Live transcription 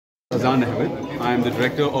Azan Ahmed. I am the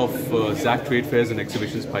director of ZAC Trade Fairs and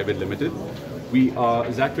Exhibitions Private Limited.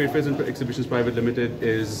 ZAC Trade Fairs and Exhibitions Private Limited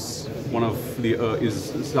is one of the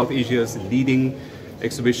is South Asia's leading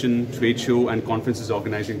exhibition, trade show, and conferences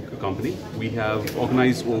organizing company. We have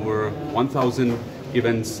organized over 1,000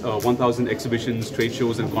 events, 1,000 exhibitions, trade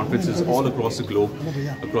shows, and conferences all across the globe,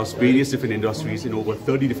 across various different industries in over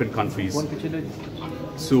 30 different countries.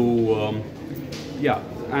 So, yeah,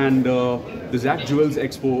 and the ZAC Jewels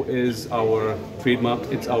Expo is our trademark.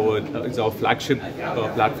 It's our flagship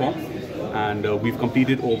platform, and we've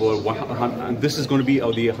completed over 100. And this is going to be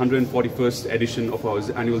the 141st edition of our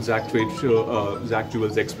annual ZAC Trade Show, ZAC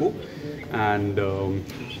Jewels Expo, and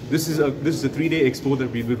this is a 3-day expo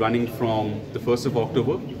that we'll be running from the 1st of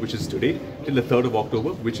October, which is today, till the 3rd of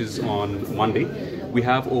October, which is on Monday. We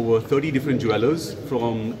have over 30 different jewelers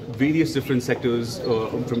from various different sectors,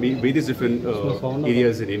 from various different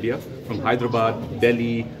areas in India, from Hyderabad,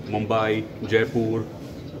 Delhi, Mumbai, Jaipur,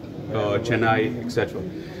 Chennai, etc.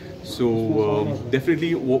 So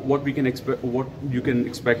definitely, what you can expect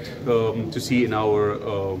to see in our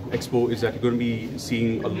expo is that you're going to be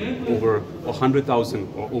seeing over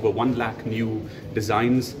 100,000 or over 1 lakh new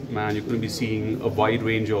designs. Man, you're going to be seeing a wide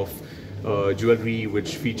range of jewelry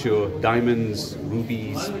which feature diamonds,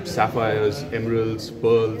 rubies, sapphires, emeralds,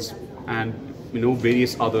 pearls, and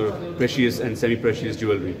various other precious and semi-precious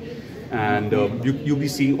jewelry. And you'll be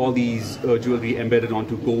seeing all these jewelry embedded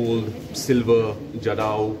onto gold, silver,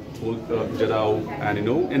 jadao,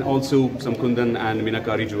 and also some kundan and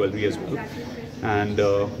minakari jewelry as well. And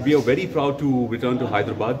we are very proud to return to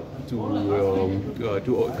Hyderabad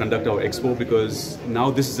to conduct our expo, because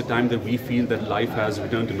now this is the time that we feel that life has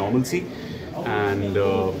returned to normalcy, and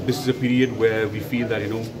this is a period where we feel that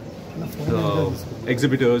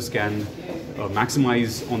exhibitors can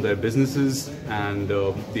maximize on their businesses, and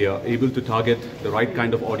they are able to target the right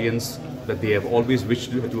kind of audience that they have always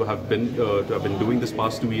wished to have been doing this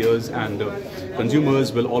past 2 years, and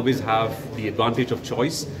consumers will always have the advantage of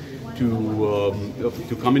choice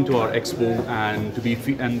to come into our expo and to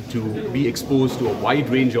be exposed to a wide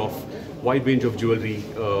range of jewelry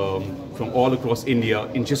from all across India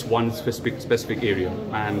in just one specific area.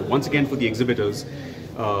 And once again, for the exhibitors,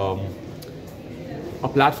 a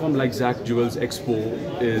platform like ZAC Jewels Expo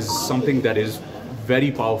is something that is very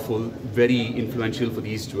powerful, very influential for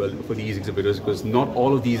these exhibitors, because not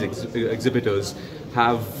all of these exhibitors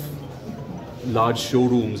have large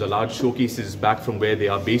showrooms or large showcases back from where they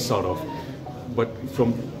are based out of. But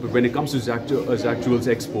when it comes to ZAC Jewels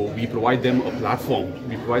Expo, we provide them a platform.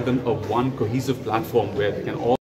 We provide them one cohesive platform where they can all